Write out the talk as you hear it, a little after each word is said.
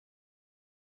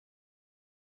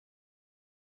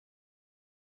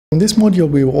In this module,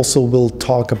 we also will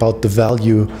talk about the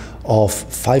value of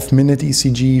 5-minute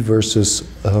ECG versus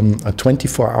a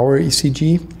 24-hour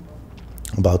ECG,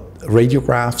 about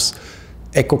radiographs,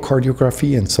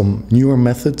 echocardiography, and some newer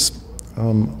methods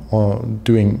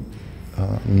doing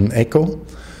an echo.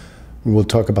 We will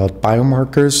talk about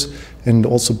biomarkers and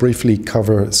also briefly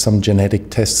cover some genetic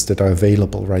tests that are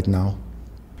available right now.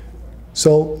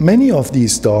 So many of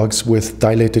these dogs with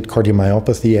dilated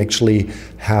cardiomyopathy actually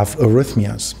have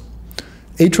arrhythmias.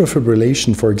 Atrial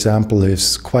fibrillation, for example,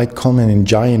 is quite common in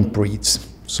giant breeds,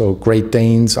 so Great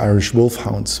Danes, Irish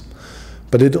Wolfhounds.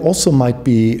 But it also might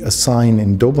be a sign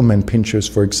in Doberman pinschers,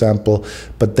 for example,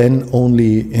 but then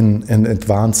only in an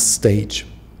advanced stage.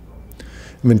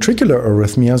 Ventricular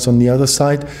arrhythmias, on the other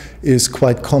side, is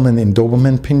quite common in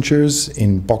Doberman pinschers,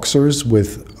 in boxers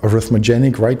with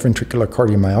arrhythmogenic right ventricular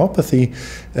cardiomyopathy,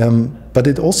 but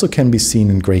it also can be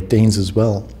seen in Great Danes as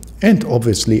well, and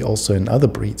obviously also in other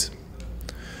breeds.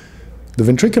 The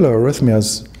ventricular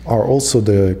arrhythmias are also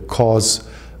the cause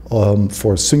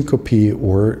for syncope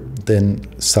or then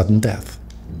sudden death.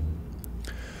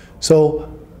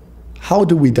 So how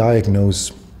do we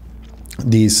diagnose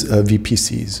these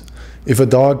VPCs? If a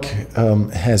dog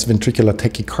has ventricular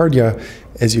tachycardia,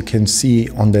 as you can see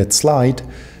on that slide,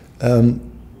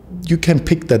 you can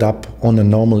pick that up on a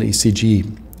normal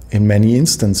ECG in many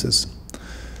instances.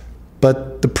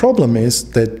 But the problem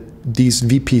is that these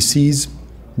VPCs,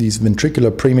 these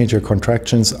ventricular premature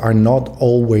contractions, are not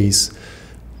always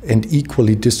and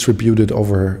equally distributed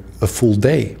over a full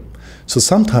day. So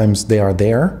sometimes they are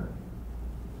there,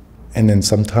 and then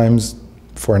sometimes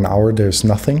for an hour there's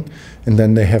nothing, and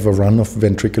then they have a run of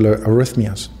ventricular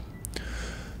arrhythmias.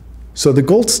 So the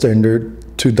gold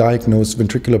standard to diagnose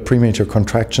ventricular premature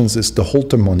contractions is the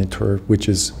Holter monitor, which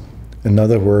is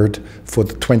another word for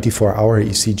the 24-hour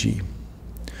ECG.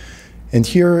 And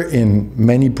here in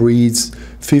many breeds,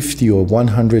 50 or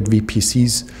 100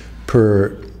 VPCs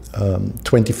per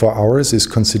 24 hours is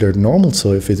considered normal.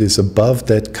 So if it is above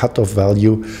that cutoff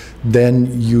value,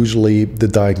 then usually the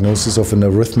diagnosis of an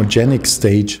arrhythmogenic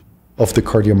stage of the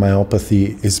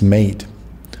cardiomyopathy is made.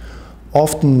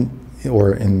 Often,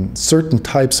 or in certain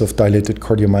types of dilated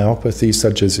cardiomyopathy,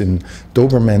 such as in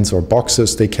Dobermans or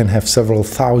boxers, they can have several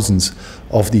thousands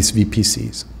of these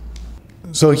VPCs.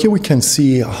 So here we can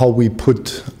see how we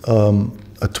put a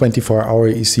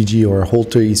 24-hour ECG or a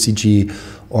Holter ECG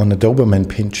on a Doberman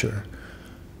pinscher.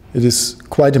 It is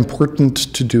quite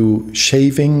important to do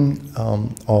shaving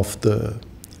of the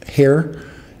hair,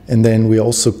 and then we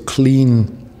also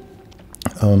clean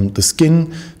the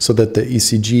skin so that the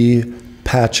ECG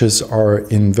patches are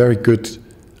in very good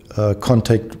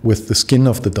contact with the skin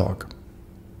of the dog.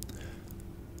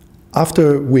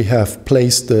 After we have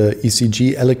placed the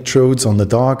ECG electrodes on the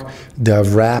dog, they are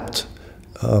wrapped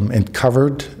and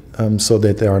covered so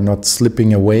that they are not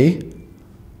slipping away.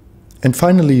 And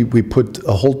finally, we put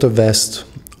a Holter vest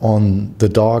on the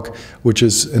dog, which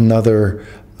is another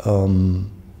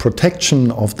protection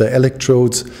of the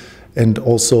electrodes. And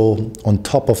also on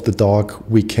top of the dog,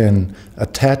 we can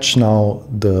attach now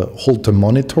the Holter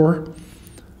monitor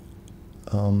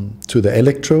to the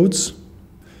electrodes.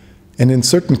 And in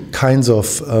certain kinds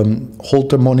of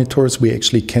Holter monitors, we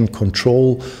actually can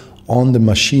control on the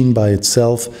machine by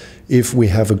itself if we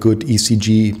have a good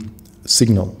ECG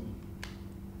signal.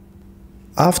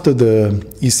 After the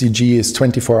ECG is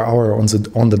 24-hour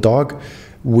on the dog,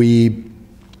 we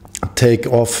take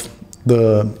off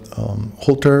the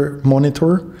Holter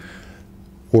monitor,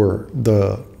 or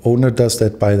the owner does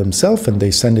that by themselves and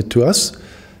they send it to us.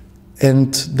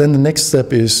 And then the next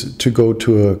step is to go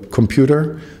to a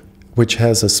computer which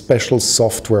has a special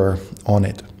software on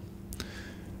it.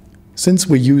 Since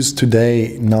we use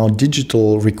today now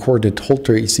digital recorded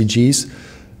Holter ECGs,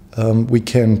 we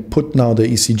can put now the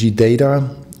ECG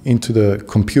data into the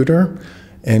computer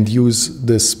and use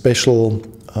this special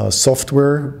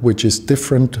software, which is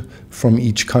different from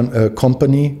each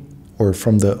company or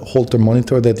from the Holter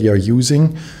monitor that you are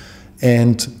using.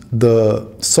 And the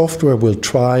software will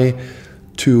try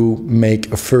to make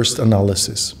a first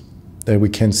analysis that we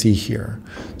can see here.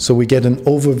 So we get an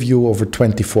overview over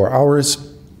 24 hours,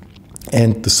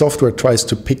 and the software tries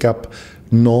to pick up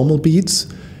normal beats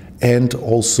and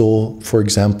also, for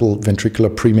example,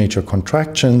 ventricular premature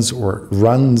contractions or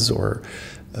runs, or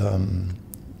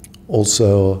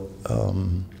also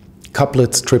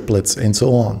couplets, triplets, and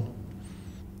so on.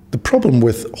 The problem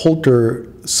with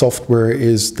Holter software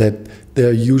is that they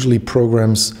are usually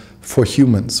programs for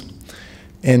humans,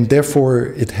 and therefore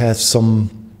it has some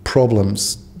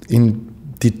problems in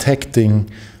detecting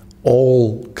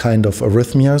all kind of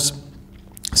arrhythmias.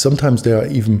 Sometimes they are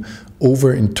even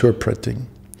over-interpreting.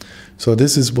 So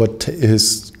this is what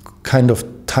is kind of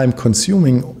time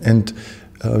consuming, and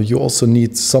you also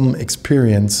need some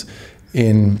experience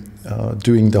in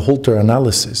doing the Holter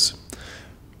analysis.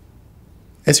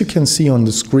 As you can see on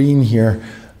the screen here,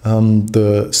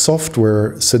 the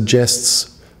software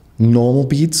suggests normal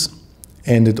beats,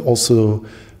 and it also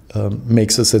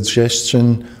makes a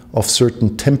suggestion of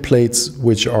certain templates,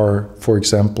 which are, for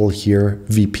example, here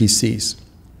VPCs.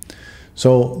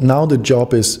 So now the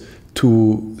job is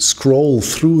to scroll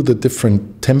through the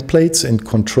different templates and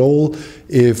control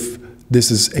if this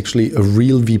is actually a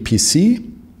real VPC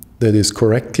that is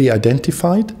correctly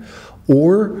identified,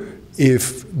 or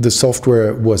if the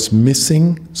software was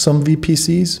missing some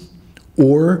VPCs,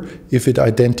 or if it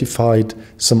identified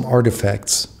some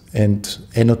artifacts and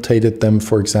annotated them,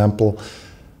 for example,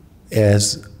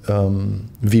 as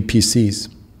VPCs.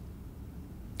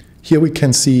 Here we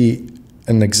can see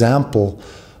an example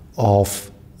of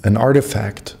an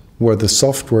artifact where the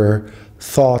software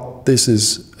thought this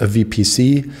is a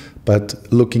VPC,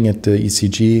 but looking at the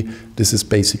ECG, this is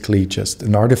basically just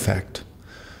an artifact.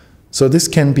 So this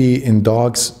can be, in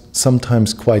dogs,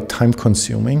 sometimes quite time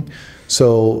consuming.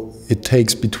 So it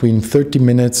takes between 30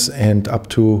 minutes and up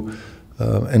to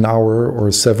an hour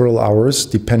or several hours,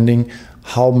 depending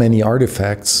how many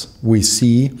artifacts we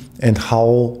see and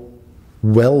how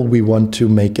well we want to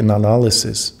make an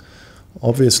analysis.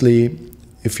 Obviously,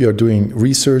 if you're doing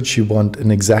research, you want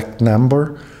an exact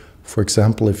number. For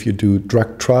example, if you do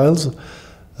drug trials,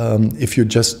 if you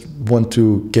just want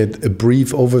to get a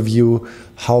brief overview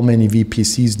how many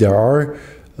VPCs there are,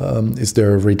 is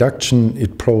there a reduction?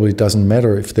 It probably doesn't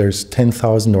matter if there's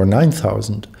 10,000 or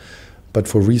 9,000. But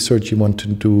for research, you want to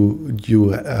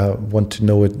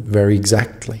know it very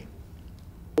exactly.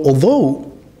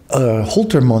 Although a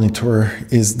Holter monitor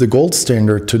is the gold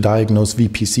standard to diagnose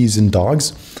VPCs in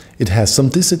dogs, it has some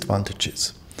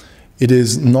disadvantages. It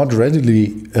is not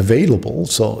readily available,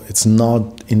 so it's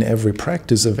not in every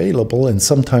practice available, and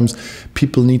sometimes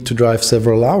people need to drive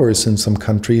several hours in some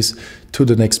countries to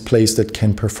the next place that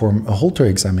can perform a Holter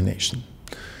examination.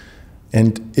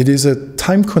 And it is a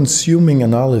time-consuming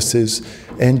analysis,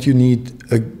 and you need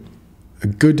a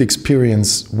good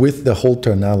experience with the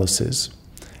Holter analysis.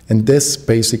 And this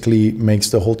basically makes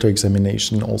the Holter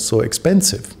examination also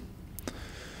expensive.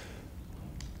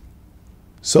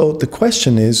 So the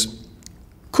question is,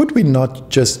 could we not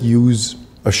just use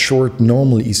a short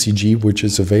normal ECG, which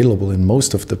is available in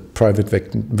most of the private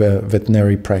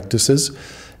veterinary practices,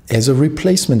 as a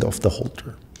replacement of the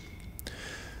Holter?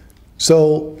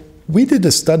 So we did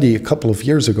a study a couple of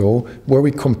years ago where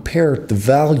we compared the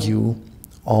value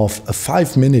of a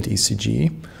 5-minute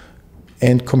ECG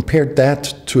and compared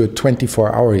that to a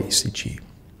 24-hour ECG.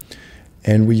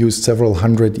 And we used several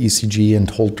hundred ECG and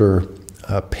Holter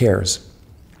pairs.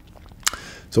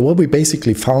 So what we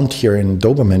basically found here in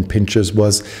Doberman pinschers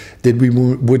was that we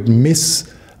would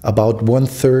miss about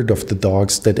 1/3 of the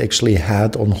dogs that actually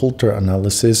had on Holter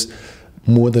analysis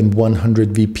more than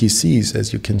 100 VPCs,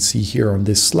 as you can see here on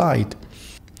this slide.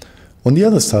 On the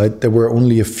other side, there were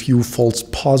only a few false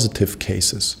positive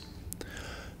cases.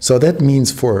 So that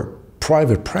means for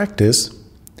private practice,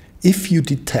 if you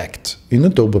detect in a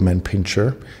Doberman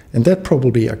pinscher, and that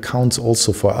probably accounts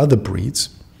also for other breeds,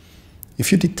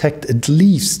 if you detect at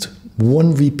least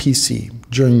one VPC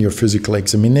during your physical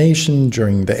examination,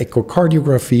 during the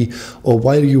echocardiography, or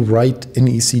while you write an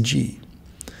ECG,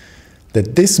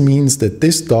 that this means that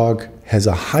this dog has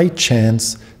a high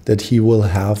chance that he will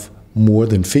have more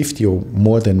than 50 or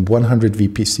more than 100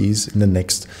 VPCs in the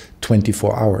next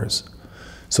 24 hours.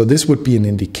 So this would be an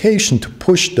indication to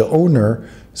push the owner,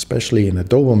 especially in a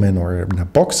Doberman or in a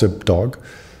boxer dog,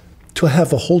 to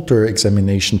have a Holter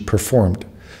examination performed,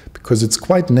 because it's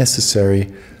quite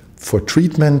necessary for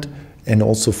treatment and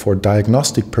also for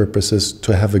diagnostic purposes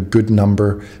to have a good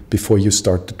number before you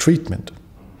start the treatment.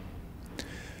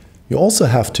 You also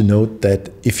have to note that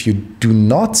if you do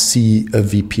not see a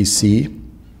VPC,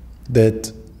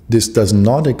 that this does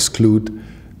not exclude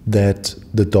that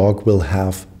the dog will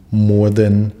have more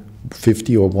than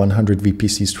 50 or 100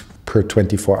 VPCs per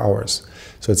 24 hours.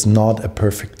 So it's not a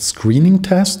perfect screening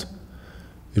test.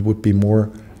 It would be more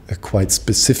a quite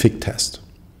specific test.